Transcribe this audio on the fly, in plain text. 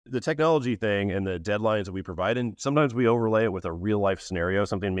the technology thing and the deadlines that we provide, and sometimes we overlay it with a real life scenario,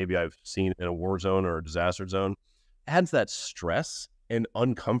 something maybe I've seen in a war zone or a disaster zone, adds that stress and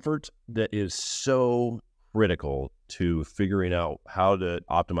uncomfort that is so critical to figuring out how to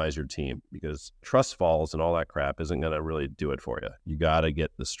optimize your team, because trust falls and all that crap isn't going to really do it for you. You got to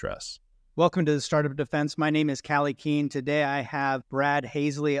get the stress. Welcome to the Startup Defense. My name is Callye Keen. Today I have Brad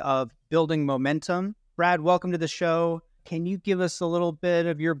Halsey of Building Momentum. Brad, welcome to the show. Can you give us a little bit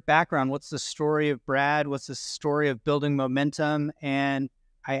of your background? What's the story of Brad? What's the story of Building Momentum? And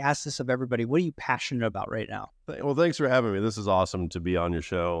I ask this of everybody, what are you passionate about right now? Well, thanks for having me. This is awesome to be on your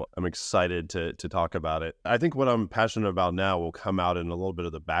show. I'm excited to talk about it. I think what I'm passionate about now will come out in a little bit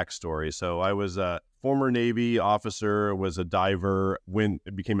of the backstory. So I was a former Navy officer, was a diver,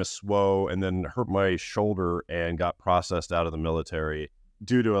 became a SWO, and then hurt my shoulder and got processed out of the military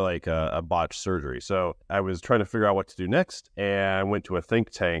due to a botched surgery. So I was trying to figure out what to do next, and I went to a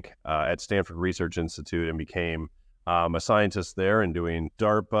think tank at Stanford Research Institute and became a scientist there and doing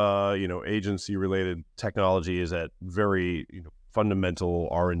DARPA, agency-related technologies at very fundamental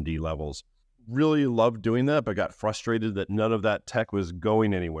R&D levels. Really loved doing that, but got frustrated that none of that tech was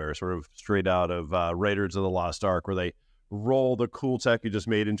going anywhere, sort of straight out of Raiders of the Lost Ark, where they roll the cool tech you just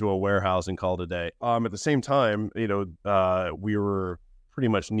made into a warehouse and call it a day. At the same time, we were pretty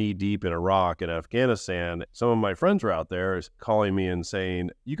much knee deep in Iraq and Afghanistan. Some of my friends were out there calling me and saying,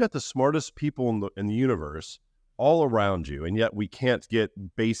 you got the smartest people in the universe all around you, and yet we can't get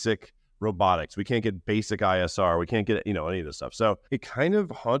basic robotics. We can't get basic ISR. We can't get, any of this stuff. So it kind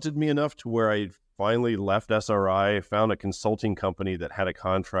of haunted me enough to where I finally left SRI, found a consulting company that had a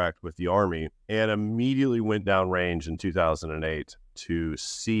contract with the Army, and immediately went downrange in 2008 to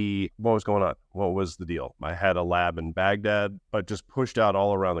see what was going on. What was the deal? I had a lab in Baghdad, but just pushed out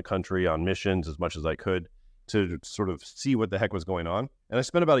all around the country on missions as much as I could to sort of see what the heck was going on. And I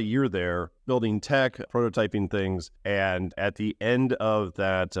spent about a year there building tech, prototyping things. And at the end of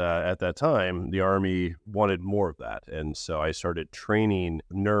that, at that time, the Army wanted more of that. And so I started training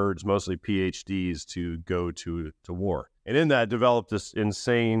nerds, mostly PhDs, to go to war. And in that, developed this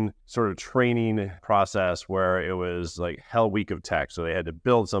insane sort of training process where it was like hell week of tech. So they had to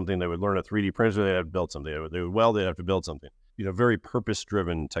build something. They would learn a 3D printer. They'd have to build something. They would weld. They'd have to build something. Very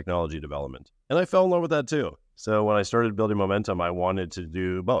purpose-driven technology development. And I fell in love with that too. So when I started Building Momentum, I wanted to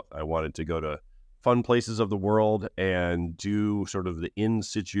do both. I wanted to go to fun places of the world and do sort of the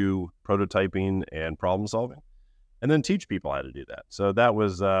in-situ prototyping and problem solving, and then teach people how to do that. So that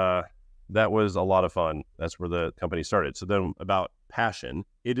was a lot of fun. That's where the company started. So then about passion,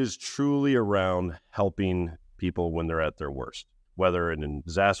 it is truly around helping people when they're at their worst, whether in a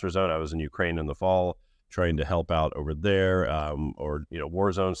disaster zone. I was in Ukraine in the fall, trying to help out over there, or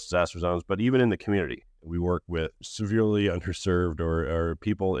war zones, disaster zones, but even in the community. We work with severely underserved or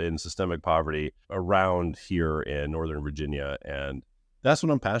people in systemic poverty around here in Northern Virginia. And that's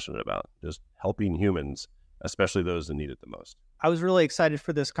what I'm passionate about, just helping humans, especially those that need it the most. I was really excited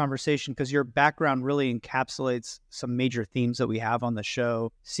for this conversation because your background really encapsulates some major themes that we have on the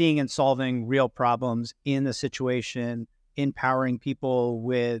show, seeing and solving real problems in the situation, empowering people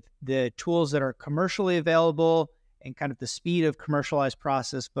with the tools that are commercially available and kind of the speed of commercialized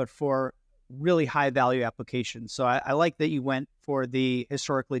process, but for really high value applications. So I like that you went for the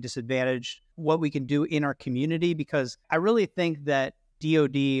historically disadvantaged, what we can do in our community, because I really think that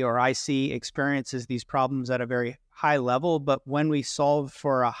DoD or IC experiences these problems at a very high level, but when we solve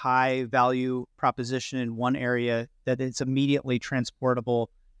for a high value proposition in one area, that it's immediately transportable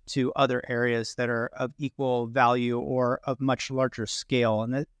to other areas that are of equal value or of much larger scale.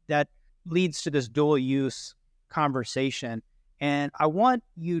 And that leads to this dual use conversation. And I want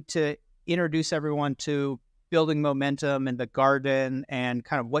you to introduce everyone to Building Momentum and the Garden and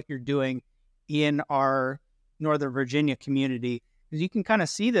kind of what you're doing in our Northern Virginia community. Because you can kind of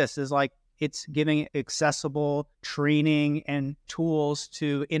see this as like it's giving accessible training and tools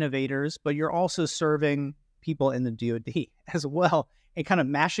to innovators, but you're also serving people in the DoD as well, and kind of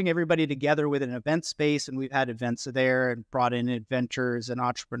mashing everybody together with an event space. And we've had events there and brought in inventors and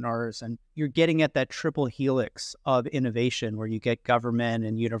entrepreneurs, and you're getting at that triple helix of innovation where you get government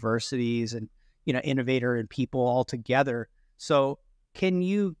and universities and, innovator and people all together. So can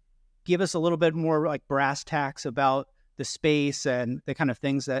you give us a little bit more like brass tacks about the space and the kind of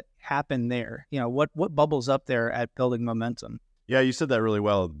things that happen there? What bubbles up there at Building Momentum? Yeah, you said that really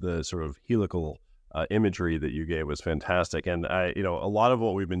well. The sort of helical imagery that you gave was fantastic. And a lot of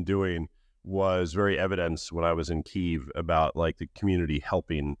what we've been doing was very evidence when I was in Kyiv about like the community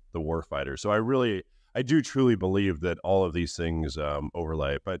helping the warfighter. So I do truly believe that all of these things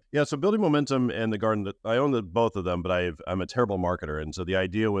overlay. But yeah, so building momentum and the garden, I own both of them, but I'm a terrible marketer. And so the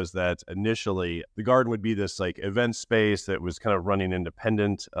idea was that initially the garden would be this like event space that was kind of running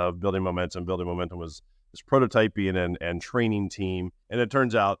independent of building momentum. Building momentum was this prototyping and training team. And it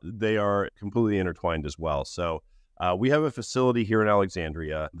turns out they are completely intertwined as well. So we have a facility here in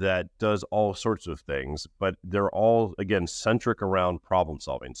Alexandria that does all sorts of things, but they're all, again, centric around problem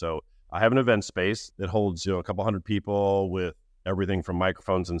solving. So I have an event space that holds, a couple hundred people with everything from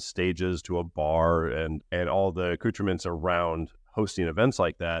microphones and stages to a bar and all the accoutrements around hosting events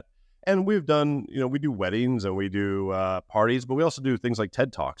like that. And we've done, we do weddings and we do parties, but we also do things like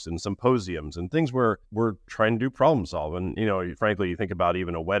TED Talks and symposiums and things where we're trying to do problem solve. And, frankly, you think about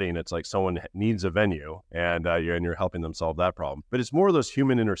even a wedding, it's like someone needs a venue and you're helping them solve that problem. But it's more of those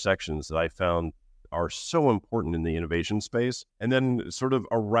human intersections that I found are so important in the innovation space. And then sort of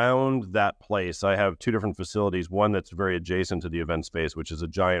around that place, I have two different facilities, one that's very adjacent to the event space, which is a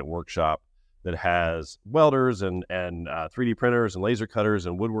giant workshop that has welders and 3D printers and laser cutters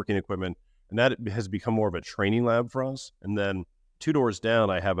and woodworking equipment. And that has become more of a training lab for us. And then 2 doors down,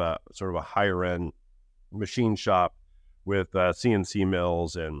 I have a sort of a higher end machine shop with CNC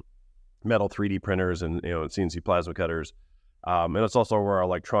mills and metal 3D printers and, CNC plasma cutters. And it's also where our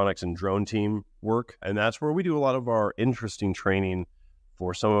electronics and drone team work. And that's where we do a lot of our interesting training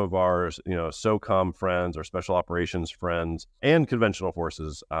for some of our, SOCOM friends, our special operations friends, and conventional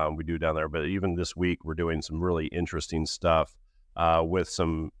forces we do down there. But even this week, we're doing some really interesting stuff with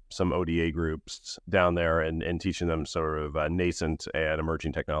some ODA groups down there and teaching them sort of nascent and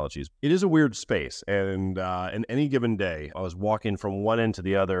emerging technologies. It is a weird space. And in any given day, I was walking from one end to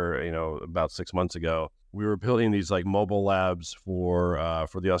the other, about 6 months ago. We were building these like mobile labs for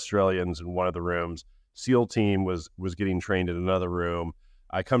the Australians in one of the rooms. SEAL team was getting trained in another room.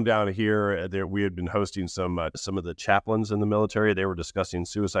 I come down here, we had been hosting some of the chaplains in the military. They were discussing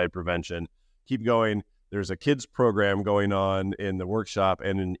suicide prevention. Keep going. There's a kids program going on in the workshop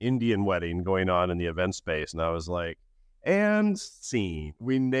and an Indian wedding going on in the event space. And I was like, and scene.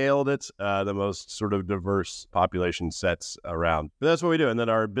 We nailed it. The most sort of diverse population sets around. But that's what we do. And then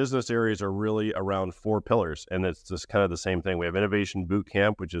our business areas are really around 4 pillars. And it's just kind of the same thing. We have Innovation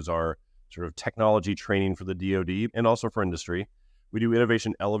Bootcamp, which is our sort of technology training for the DoD and also for industry. We do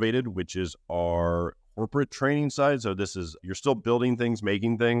Innovation Elevated, which is our corporate training side. So this is, you're still building things,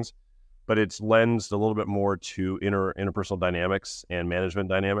 making things, but it's lensed a little bit more to interpersonal dynamics and management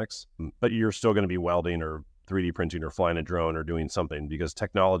dynamics. But you're still going to be welding or 3D printing or flying a drone or doing something, because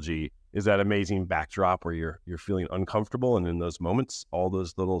technology is that amazing backdrop where you're feeling uncomfortable. And in those moments, all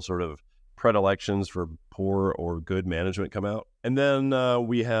those little sort of predilections for poor or good management come out. And then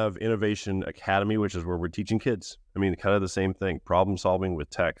we have Innovation Academy, which is where we're teaching kids. I mean, kind of the same thing, problem solving with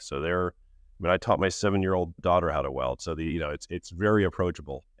tech. So I taught my 7-year-old daughter how to weld. So it's very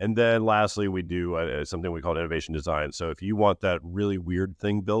approachable. And then lastly, we do something we call innovation design. So if you want that really weird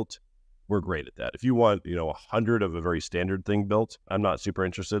thing built, we're great at that. If you want, 100 of a very standard thing built, I'm not super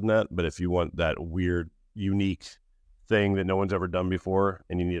interested in that. But if you want that weird, unique thing that no one's ever done before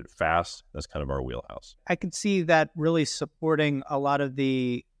and you need it fast, that's kind of our wheelhouse. I can see that really supporting a lot of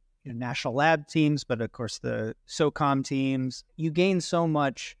the national lab teams, but of course the SOCOM teams. You gain so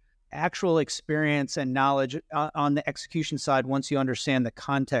much actual experience and knowledge on the execution side once you understand the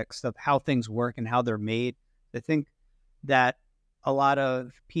context of how things work and how they're made. I think that a lot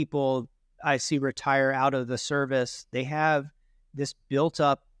of people I see retire out of the service, they have this built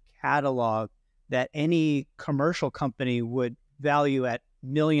up catalog that any commercial company would value at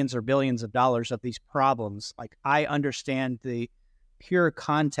millions or billions of dollars of these problems. Like, I understand the pure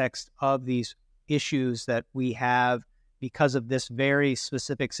context of these issues that we have because of this very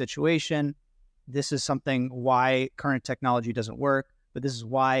specific situation. This is something why current technology doesn't work, but this is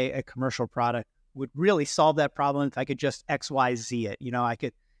why a commercial product would really solve that problem if I could just XYZ it. I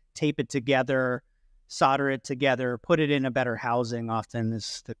could tape it together, solder it together, put it in a better housing, often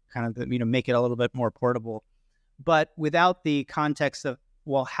is the kind of, make it a little bit more portable. But without the context of,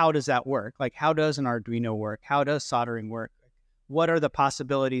 well, how does that work? Like, how does an Arduino work? How does soldering work? What are the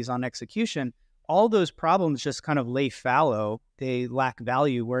possibilities on execution? All those problems just kind of lay fallow. They lack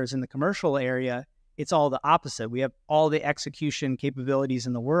value. Whereas in the commercial area, it's all the opposite. We have all the execution capabilities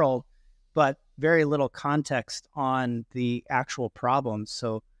in the world, but very little context on the actual problems.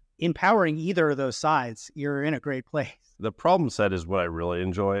 So empowering either of those sides, you're in a great place. The problem set is what I really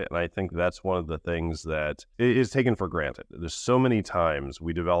enjoy. And I think that's one of the things that is taken for granted. There's so many times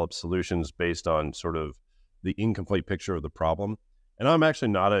we develop solutions based on sort of the incomplete picture of the problem. And I'm actually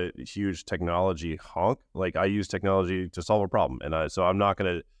not a huge technology honk. Like, I use technology to solve a problem. And so I'm not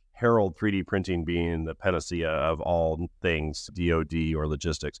going to herald 3D printing being the panacea of all things DoD or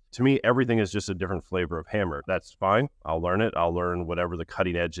logistics. To me, everything is just a different flavor of hammer. That's fine. I'll learn it. I'll learn whatever the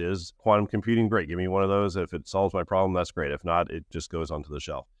cutting edge is. Quantum computing, great. Give me one of those. If it solves my problem, that's great. If not, it just goes onto the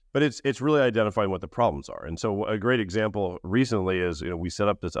shelf. But it's really identifying what the problems are. And so a great example recently is, we set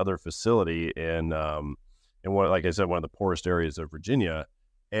up this other facility in one, like I said, one of the poorest areas of Virginia.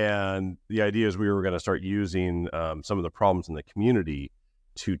 And the idea is we were going to start using some of the problems in the community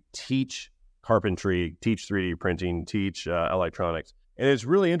to teach carpentry, teach 3D printing, teach electronics. And it's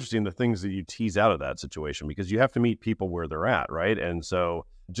really interesting the things that you tease out of that situation, because you have to meet people where they're at, right? And so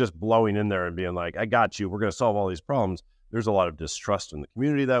just blowing in there and being like, I got you, we're going to solve all these problems. There's a lot of distrust in the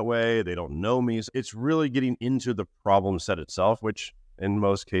community that way. They don't know me. So it's really getting into the problem set itself, which in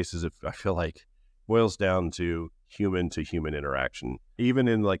most cases, I feel like boils down to human interaction. Even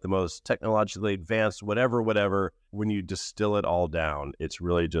in like the most technologically advanced, whatever, when you distill it all down, it's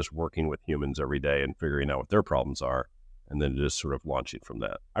really just working with humans every day and figuring out what their problems are, and then just sort of launching from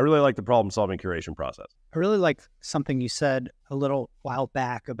that. I really like the problem-solving curation process. I really like something you said a little while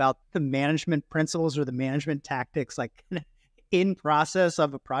back about the management principles or the management tactics, like in process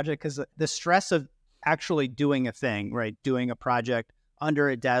of a project, because the stress of actually doing a thing, right, doing a project under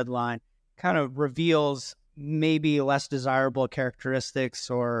a deadline kind of reveals maybe less desirable characteristics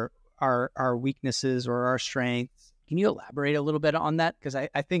or our weaknesses or our strengths. Can you elaborate a little bit on that? Because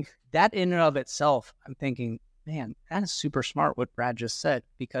I think that in and of itself, I'm thinking, man, that is super smart what Brad just said,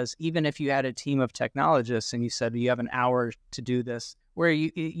 because even if you had a team of technologists and you said you have an hour to do this, where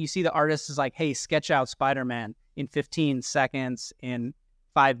you see the artist is like, hey, sketch out Spider-Man in 15 seconds, in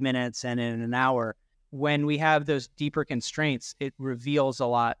 5 minutes, and in an hour. When we have those deeper constraints, it reveals a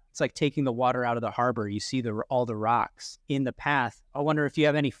lot. It's like taking the water out of the harbor. You see all the rocks in the path. I wonder if you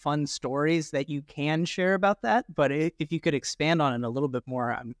have any fun stories that you can share about that. But if you could expand on it a little bit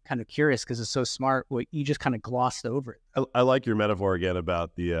more, I'm kind of curious, because it's so smart. You just kind of glossed over it. I like your metaphor again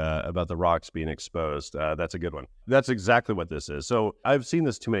about the rocks being exposed. That's a good one. That's exactly what this is. So I've seen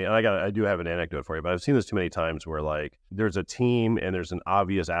this too many, and I do have an anecdote for you, but I've seen this too many times where like there's a team and there's an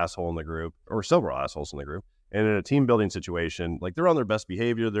obvious asshole in the group, or several assholes in the group. And in a team building situation, like they're on their best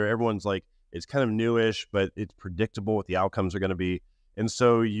behavior. Everyone's like, it's kind of newish, but it's predictable what the outcomes are going to be. And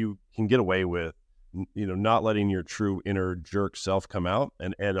so you can get away with, not letting your true inner jerk self come out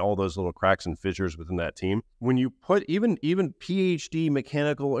and all those little cracks and fissures within that team. When you put even PhD,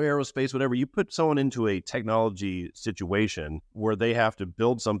 mechanical, aerospace, whatever, you put someone into a technology situation where they have to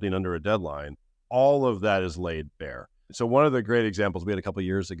build something under a deadline, all of that is laid bare. So one of the great examples we had a couple of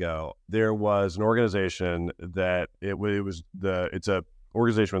years ago, there was an organization that it's a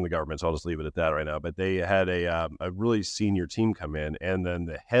organization in the government, so I'll just leave it at that right now. But they had a really senior team come in, and then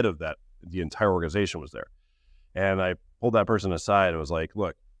the head of that, the entire organization was there. And I pulled that person aside and was like,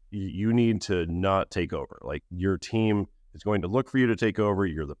 look, you need to not take over. Like, your team is going to look for you to take over.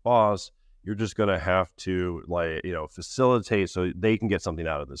 You're the boss. You're just going to have to facilitate so they can get something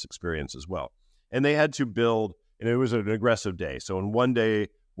out of this experience as well. And they had to build. And it was an aggressive day. So in one day,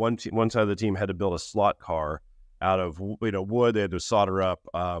 one side of the team had to build a slot car out of wood. They had to solder up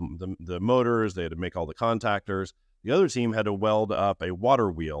the motors. They had to make all the contactors. The other team had to weld up a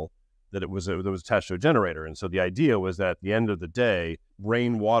water wheel that was attached to a generator. And so the idea was that at the end of the day,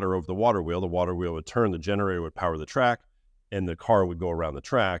 rain water over the water wheel would turn, the generator would power the track, and the car would go around the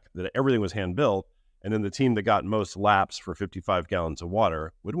track. That everything was hand built, and then the team that got most laps for 55 gallons of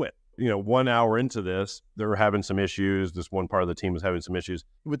water would win. 1 hour into this, they were having some issues. This one part of the team was having some issues.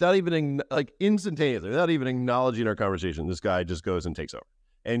 Without even, instantaneously, without even acknowledging our conversation, this guy just goes and takes over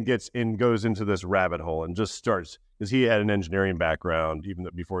and goes into this rabbit hole and just starts, because he had an engineering background even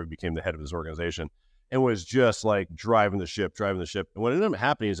before he became the head of his organization, and was just like driving the ship. And what ended up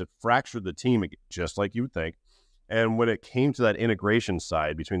happening is it fractured the team, just like you would think. And when it came to that integration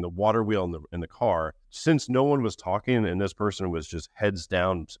side between the water wheel and the car, since no one was talking and this person was just heads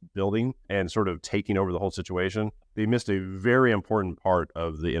down building and sort of taking over the whole situation, they missed a very important part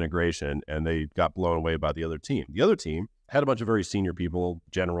of the integration, and they got blown away by the other team. The other team had a bunch of very senior people,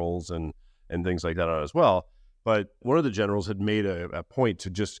 generals and things like that on as well. But one of the generals had made a point to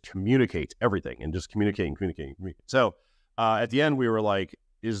just communicate everything and just communicate. So at the end, we were like,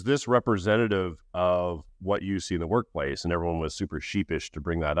 is this representative of what you see in the workplace? And everyone was super sheepish to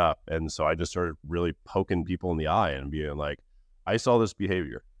bring that up. And so I just started really poking people in the eye and being like, I saw this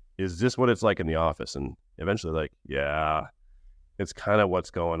behavior. Is this what it's like in the office? And eventually like, yeah, it's kind of what's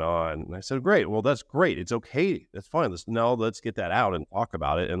going on. And I said, great. Well, that's great. It's okay. That's fine. Let's get that out and talk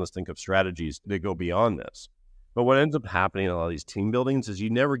about it. And let's think of strategies that go beyond this. But what ends up happening in a lot of these team buildings is you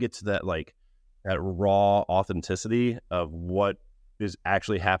never get to that raw authenticity of what is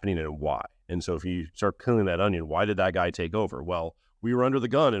actually happening and why. And so if you start peeling that onion, why did that guy take over? Well, we were under the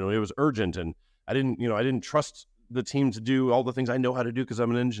gun and it was urgent, and I didn't trust the team to do all the things I know how to do because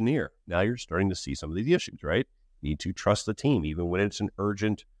I'm an engineer. Now you're starting to see some of these issues, right? You need to trust the team, even when it's an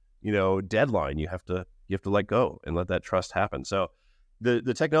urgent, deadline. You have to let go and let that trust happen. So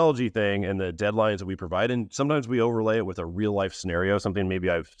the technology thing and the deadlines that we provide, and sometimes we overlay it with a real life scenario, something maybe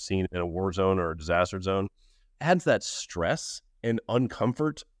I've seen in a war zone or a disaster zone, adds that stress and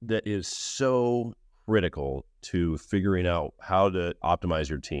uncomfort that is so critical to figuring out how to optimize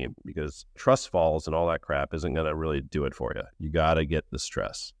your team, because trust falls and all that crap isn't going to really do it for you. You got to get the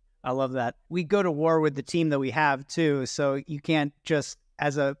stress. I love that. We go to war with the team that we have too. So you can't just,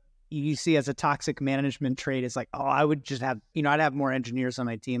 you see as a toxic management trait, it's like, oh, I would just have, I'd have more engineers on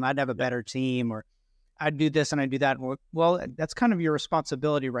my team. I'd have a better team, or I'd do this and I'd do that. Well, that's kind of your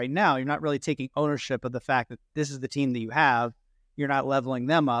responsibility right now. You're not really taking ownership of the fact that this is the team that you have. You're not leveling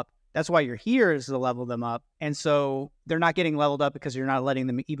them up. That's why you're here, is to level them up. And so they're not getting leveled up because you're not letting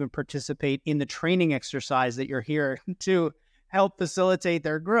them even participate in the training exercise that you're here to help facilitate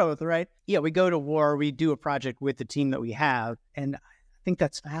their growth, right? Yeah, we go to war, we do a project with the team that we have. And I think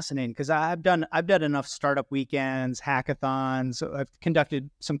that's fascinating, because I've done enough startup weekends, hackathons. I've conducted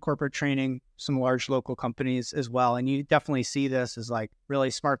some corporate training, some large local companies as well. And you definitely see this as like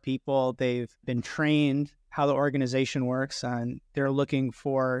really smart people. They've been trained how the organization works, and they're looking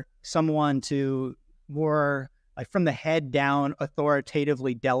for someone to more like from the head down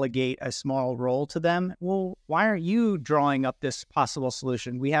authoritatively delegate a small role to them. Well, why aren't you drawing up this possible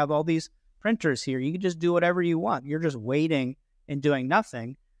solution? We have all these printers here. You can just do whatever you want. You're just waiting and doing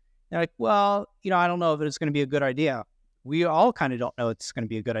nothing. They're like, well, I don't know if it's going to be a good idea. We all kind of don't know it's going to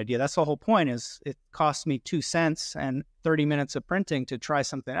be a good idea. That's the whole point, is it costs me 2 cents and 30 minutes of printing to try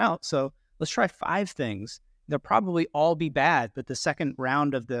something out. So let's try 5 things. They'll probably all be bad, but the second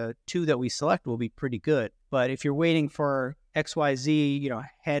round of the 2 that we select will be pretty good. But if you're waiting for XYZ,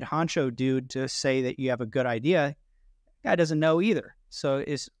 head honcho dude to say that you have a good idea, guy doesn't know either. So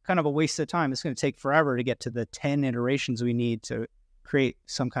it's kind of a waste of time. It's going to take forever to get to the 10 iterations we need to create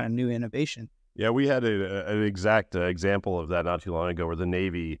some kind of new innovation. Yeah, we had an exact example of that not too long ago, where the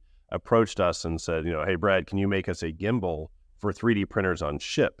Navy approached us and said, hey, Brad, can you make us a gimbal for 3D printers on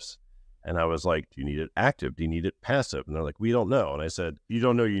ships? And I was like, do you need it active? Do you need it passive? And they're like, we don't know. And I said, you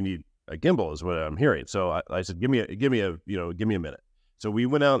don't know you need a gimbal is what I'm hearing. So I said, give me a minute. So we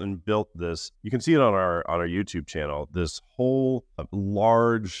went out and built this. You can see it on our YouTube channel. This whole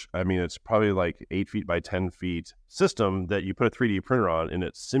large, it's probably like 8 feet by 10 feet system that you put a 3D printer on, and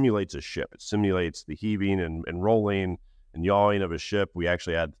it simulates a ship. It simulates the heaving and rolling and yawing of a ship. We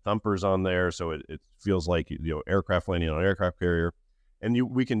actually add thumpers on there, so it feels like aircraft landing on an aircraft carrier. And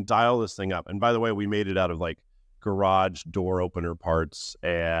we can dial this thing up. And by the way, we made it out of like garage door opener parts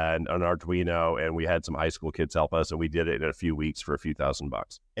and an Arduino, and we had some high school kids help us, and we did it in a few weeks for a few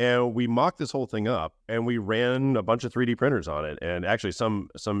 $1,000. And we mocked this whole thing up, and we ran a bunch of 3D printers on it. And actually some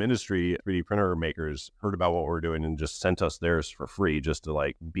industry 3D printer makers heard about what we're doing and just sent us theirs for free just to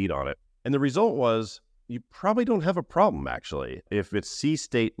like beat on it. And the result was, you probably don't have a problem, actually. If it's sea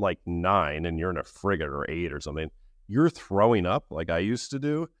state like 9 and you're in a frigate or 8 or something, you're throwing up like I used to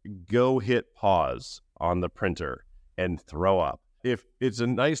do, go hit pause on the printer and throw up. If it's a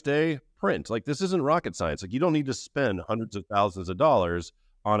nice day, print. Like, this isn't rocket science. Like, you don't need to spend hundreds of thousands of dollars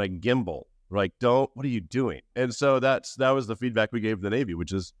on a gimbal. Like, what are you doing? And so that was the feedback we gave the Navy,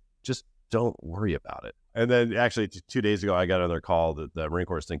 which is just don't worry about it. And then actually 2 days ago, I got another call that the Marine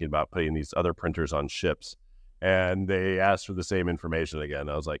Corps is thinking about putting these other printers on ships. And they asked for the same information again.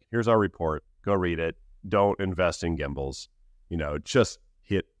 I was like, here's our report. Go read it. Don't invest in gimbals, just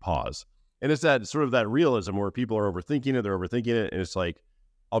hit pause. And it's that sort of that realism where people are overthinking it. And it's like,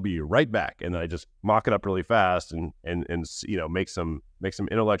 I'll be right back. And I just mock it up really fast and make some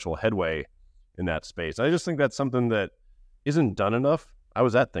intellectual headway in that space. I just think that's something that isn't done enough. I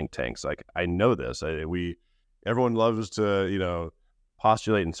was at think tanks. Like, I know this. Everyone loves to,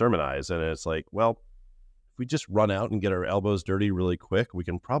 postulate and sermonize. And it's like, well, if we just run out and get our elbows dirty really quick, we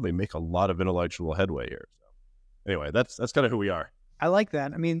can probably make a lot of intellectual headway here. So anyway, that's kind of who we are. I like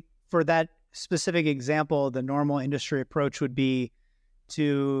that. For that specific example, the normal industry approach would be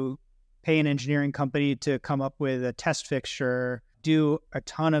to pay an engineering company to come up with a test fixture, do a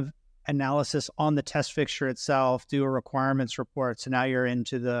ton of analysis on the test fixture itself, do a requirements report. So now you're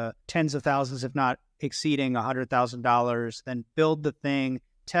into the tens of thousands, if not exceeding $100,000, then build the thing,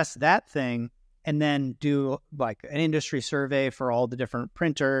 test that thing, and then do like an industry survey for all the different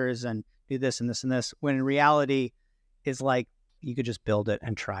printers and do this and this and this, when in reality is like You could just build it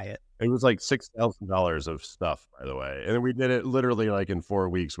and try it. It was like $6,000 of stuff, by the way. And we did it literally like in 4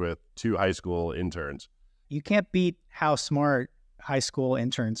 weeks with 2 high school interns. You can't beat how smart high school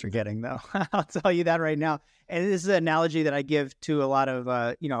interns are getting, though. I'll tell you that right now. And this is an analogy that I give to a lot of,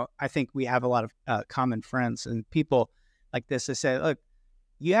 I think we have a lot of common friends and people like this. I say, look,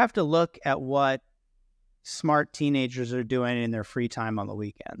 you have to look at what smart teenagers are doing in their free time on the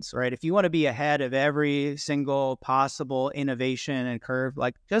weekends, right? If you want to be ahead of every single possible innovation and curve,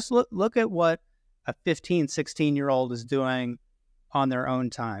 like just look at what a 15, 16-year-old is doing on their own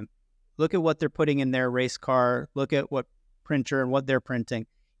time. Look at what they're putting in their race car. Look at what printer and what they're printing.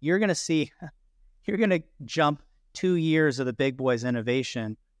 You're going to jump 2 years of the big boys'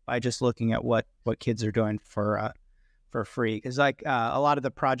 innovation by just looking at what kids are doing for free. Because like a lot of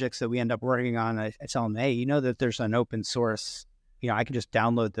the projects that we end up working on, I tell them, hey, you know that there's an open source, I can just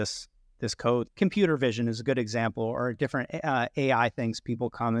download this code. Computer vision is a good example, or different AI things. People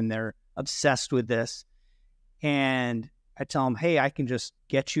come and they're obsessed with this. And I tell them, hey, I can just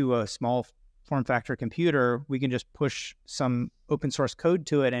get you a small form factor computer. We can just push some open source code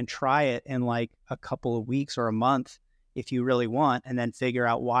to it and try it in like a couple of weeks or a month if you really want, and then figure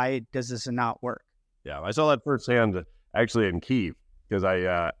out why does this not work. Yeah, I saw that firsthand actually in Kyiv, because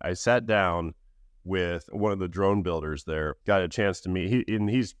I sat down with one of the drone builders there, got a chance to meet,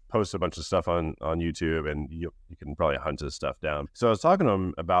 he's posted a bunch of stuff on YouTube, and you can probably hunt his stuff down. So I was talking to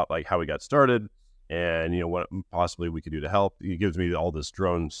him about like how we got started and what possibly we could do to help. He gives me all this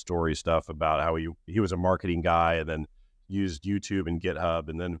drone story stuff about how he was a marketing guy and then used YouTube and GitHub.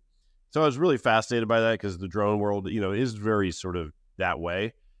 And then, so I was really fascinated by that, because the drone world, is very sort of that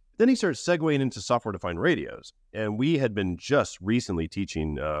way. Then he starts segueing into software-defined radios. And we had been just recently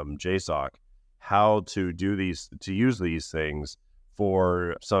teaching JSOC how to use these things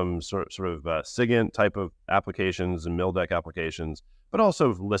for some sort of SIGINT type of applications and MILDEC applications, but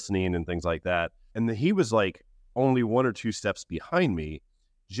also listening and things like that. And he was like only 1 or 2 steps behind me,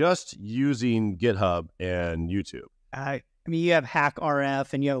 just using GitHub and YouTube. I mean, you have Hack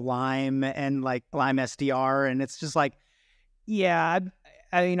RF and you have Lime and like Lime SDR, and it's just like, yeah,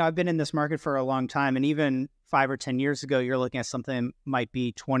 I've been in this market for a long time, and even 5 or 10 years ago, you're looking at something that might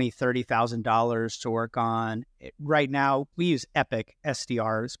be $20,000, $30,000 to work on. Right now, we use Epic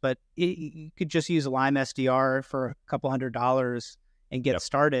SDRs, but you could just use a Lime SDR for a couple $100 and get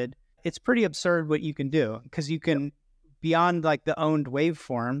started. It's pretty absurd what you can do, because you can, beyond like the owned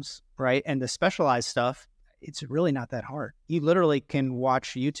waveforms, right, and the specialized stuff, it's really not that hard. You literally can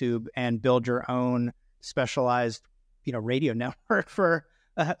watch YouTube and build your own specialized, radio network for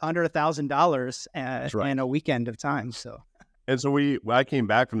under $1,000 and a weekend of time. So, and so I came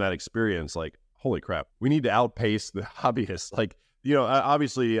back from that experience like, holy crap, we need to outpace the hobbyists. Like,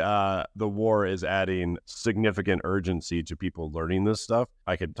 obviously the war is adding significant urgency to people learning this stuff.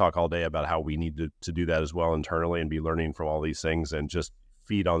 I could talk all day about how we need to do that as well internally and be learning from all these things and just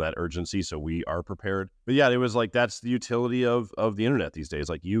feed on that urgency so we are prepared. But yeah, it was like, that's the utility of the internet these days.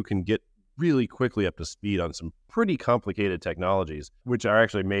 Like, you can get really quickly up to speed on some pretty complicated technologies, which are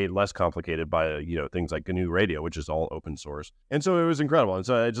actually made less complicated by, things like GNU Radio, which is all open source. And so it was incredible. And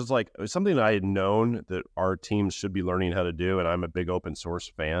so it's just like, it was something that I had known that our teams should be learning how to do. And I'm a big open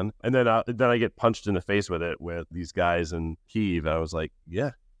source fan. And then I get punched in the face with it with these guys in Kyiv. And I was like,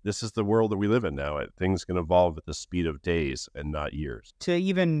 yeah, this is the world that we live in now. Things can evolve at the speed of days and not years. To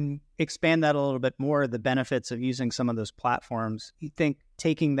even expand that a little bit more, the benefits of using some of those platforms, you think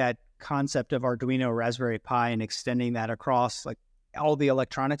taking that concept of Arduino, Raspberry Pi, and extending that across like all the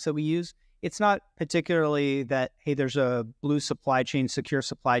electronics that we use, it's not particularly that, hey, there's a blue supply chain, secure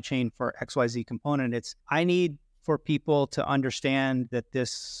supply chain for XYZ component. It's, I need for people to understand that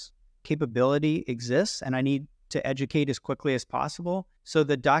this capability exists, and I need to educate as quickly as possible. So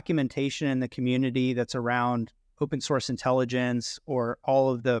the documentation in the community that's around open source intelligence, or all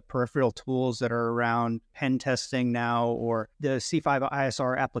of the peripheral tools that are around pen testing now, or the C5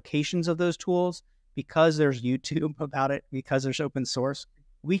 ISR applications of those tools, because there's YouTube about it, because there's open source,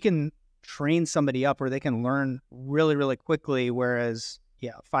 we can train somebody up where they can learn really, really quickly. Whereas,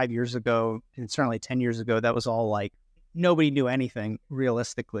 5 years ago, and certainly 10 years ago, that was all like, nobody knew anything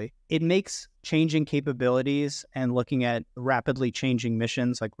realistically. It makes changing capabilities and looking at rapidly changing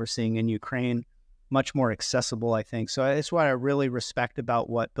missions like we're seeing in Ukraine much more accessible, I think. So it's what I really respect about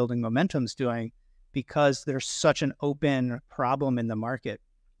what Building Momentum's doing, because there's such an open problem in the market.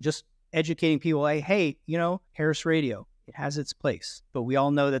 Just educating people, like, hey, Harris Radio, it has its place. But we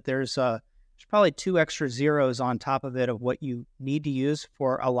all know that there's probably 2 extra zeros on top of it of what you need to use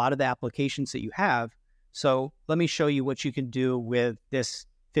for a lot of the applications that you have. So let me show you what you can do with this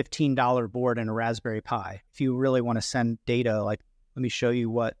 $15 board and a Raspberry Pi. If you really want to send data, like, let me show you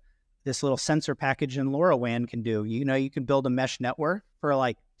what this little sensor package in LoRaWAN can do. You know, you can build a mesh network for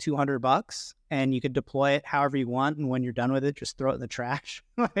like $200 and you could deploy it however you want. And when you're done with it, just throw it in the trash.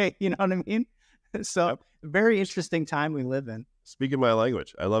 You know what I mean? So very interesting time we live in. Speaking my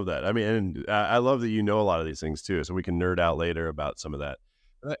language. I love that. I mean, and I love that you know a lot of these things too, so we can nerd out later about some of that.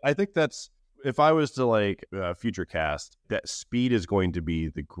 I think that's, if I was to like future cast, that speed is going to be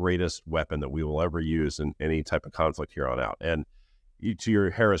the greatest weapon that we will ever use in any type of conflict here on out. And to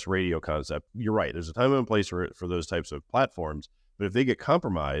your Harris radio concept, you're right. There's a time and place for those types of platforms. But if they get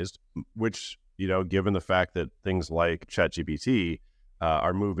compromised, which, you know, given the fact that things like ChatGPT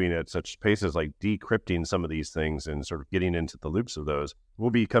are moving at such paces, like decrypting some of these things and sort of getting into the loops of those will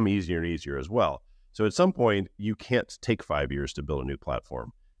become easier and easier as well. So at some point, you can't take 5 years to build a new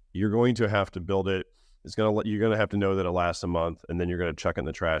platform. You're going to have to build it. You're going to have to know that it lasts a month, and then you're going to chuck it in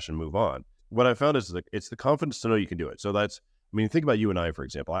the trash and move on. What I found is that it's the confidence to know you can do it. So that's, I mean, think about you and I, for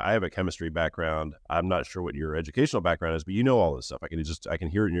example. I have a chemistry background. I'm not sure what your educational background is, but you know all this stuff. I can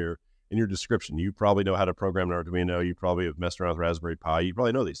hear it in your description. You probably know how to program an Arduino. You probably have messed around with Raspberry Pi. You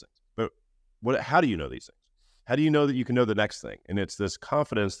probably know these things. But how do you know these things? How do you know that you can know the next thing? And it's this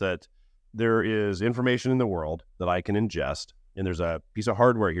confidence that there is information in the world that I can ingest, and there's a piece of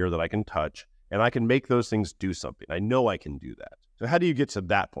hardware here that I can touch, and I can make those things do something. I know I can do that. So how do you get to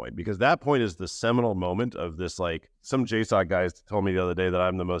that point? Because that point is the seminal moment of this, like, some JSOC guys told me the other day that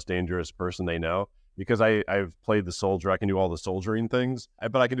I'm the most dangerous person they know because I've played the soldier. I can do all the soldiering things,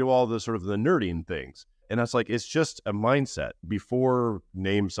 but I can do all the sort of the nerding things. And that's like, it's just a mindset. Before,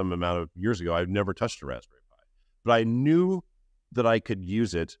 name some amount of years ago, I've never touched a Raspberry Pi, but I knew that I could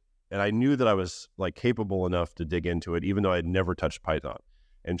use it. And I knew that I was like capable enough to dig into it, even though I had never touched Python.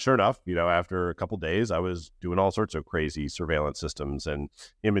 And sure enough, you know, after a couple of days, I was doing all sorts of crazy surveillance systems and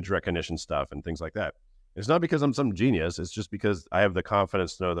image recognition stuff and things like that. It's not because I'm some genius. It's just because I have the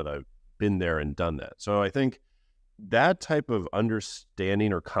confidence to know that I've been there and done that. So I think that type of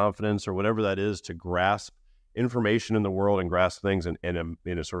understanding or confidence or whatever that is to grasp information in the world and grasp things and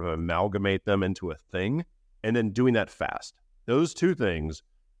sort of amalgamate them into a thing, and then doing that fast. Those two things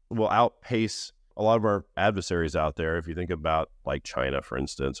will outpace a lot of our adversaries out there. If you think about like China, for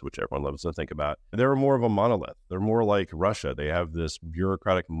instance, which everyone loves to think about, they're more of a monolith. They're more like Russia. They have this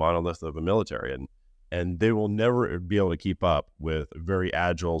bureaucratic monolith of a military, and they will never be able to keep up with a very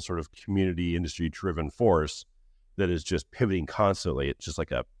agile sort of community industry driven force that is just pivoting constantly. It's just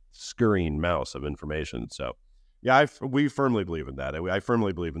like a scurrying mouse of information. So yeah, we firmly believe in that. I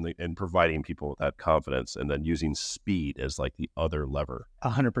firmly believe in providing people with that confidence and then using speed as like the other lever.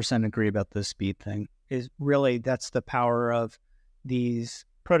 100% agree about the speed thing. Is really, that's the power of these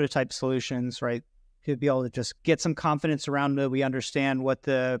prototype solutions, right? To be able to just get some confidence around it. We understand what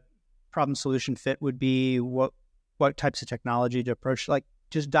the problem solution fit would be, what types of technology to approach. Like,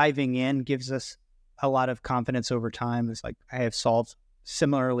 just diving in gives us a lot of confidence over time. It's like, I have solved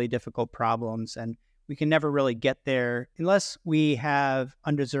similarly difficult problems, and we can never really get there unless we have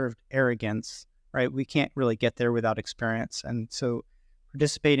undeserved arrogance, right? We can't really get there without experience. And so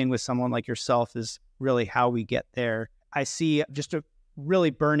participating with someone like yourself is really how we get there. I see just a really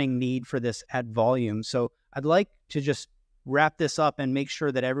burning need for this at volume. So I'd like to just wrap this up and make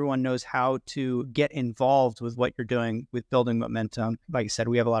sure that everyone knows how to get involved with what you're doing with building momentum. Like I said,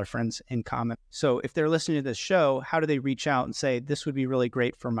 we have a lot of friends in common. So if they're listening to this show, how do they reach out and say, this would be really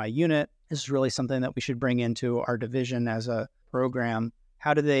great for my unit? This is really something that we should bring into our division as a program.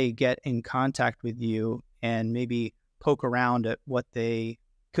 How do they get in contact with you and maybe poke around at what they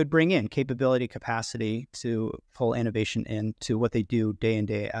could bring in, capability, capacity to pull innovation into what they do day in,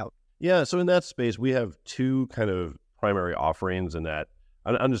 day out? Yeah, so in that space, we have two kind of primary offerings in that.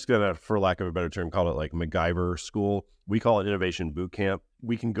 I'm just going to, for lack of a better term, call it like MacGyver school. We call it Innovation Bootcamp.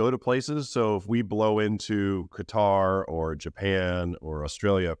 We can go to places. So if we blow into Qatar or Japan or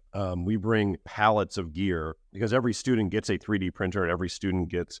Australia, we bring pallets of gear because every student gets a 3D printer and every student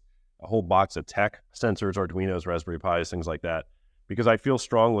gets a whole box of tech, sensors, Arduinos, Raspberry Pis, things like that. Because I feel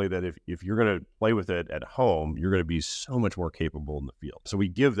strongly that if you're going to play with it at home, you're going to be so much more capable in the field. So we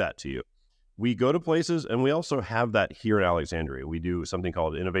give that to you. We go to places, and we also have that here in Alexandria. We do something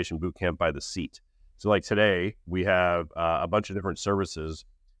called Innovation Bootcamp by the Seat. So like today, we have a bunch of different services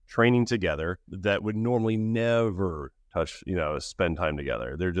training together that would normally never spend time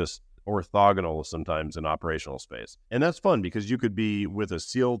together. They're just orthogonal sometimes in operational space. And that's fun because you could be with a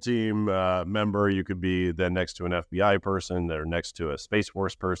SEAL team member, you could be then next to an FBI person or next to a Space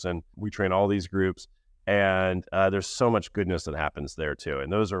Force person. We train all these groups, and there's so much goodness that happens there too.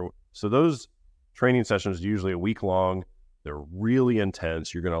 And those training sessions are usually a week long. They're really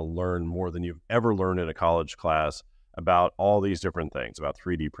intense. You're going to learn more than you've ever learned in a college class about all these different things, about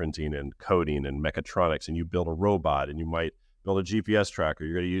 3D printing and coding and mechatronics. And you build a robot, and you might build a GPS tracker.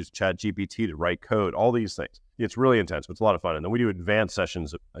 You're going to use ChatGPT to write code, all these things. It's really intense, but it's a lot of fun. And then we do advanced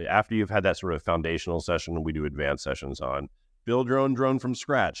sessions. After you've had that sort of foundational session, we do advanced sessions on build your own drone from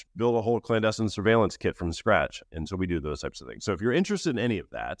scratch, build a whole clandestine surveillance kit from scratch. And so we do those types of things. So if you're interested in any of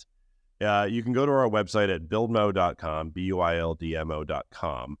that, you can go to our website at buildmo.com,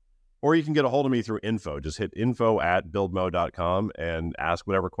 buildmo.com, or you can get a hold of me through info. Just hit info@buildmo.com and ask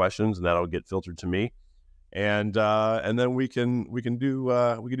whatever questions, and that'll get filtered to me. And then we can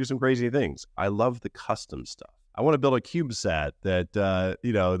do some crazy things. I love the custom stuff. I want to build a CubeSat that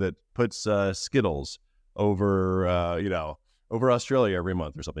that puts Skittles over Australia every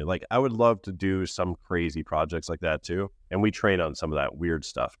month or something. Like, I would love to do some crazy projects like that too. And we train on some of that weird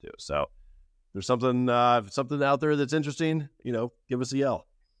stuff too. So if there's something out there that's interesting, give us a yell.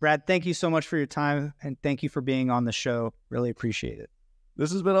 Brad, thank you so much for your time, and thank you for being on the show. Really appreciate it.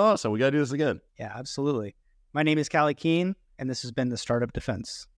 This has been awesome. We got to do this again. Yeah, absolutely. My name is Callye Keen, and this has been the Startup Defense.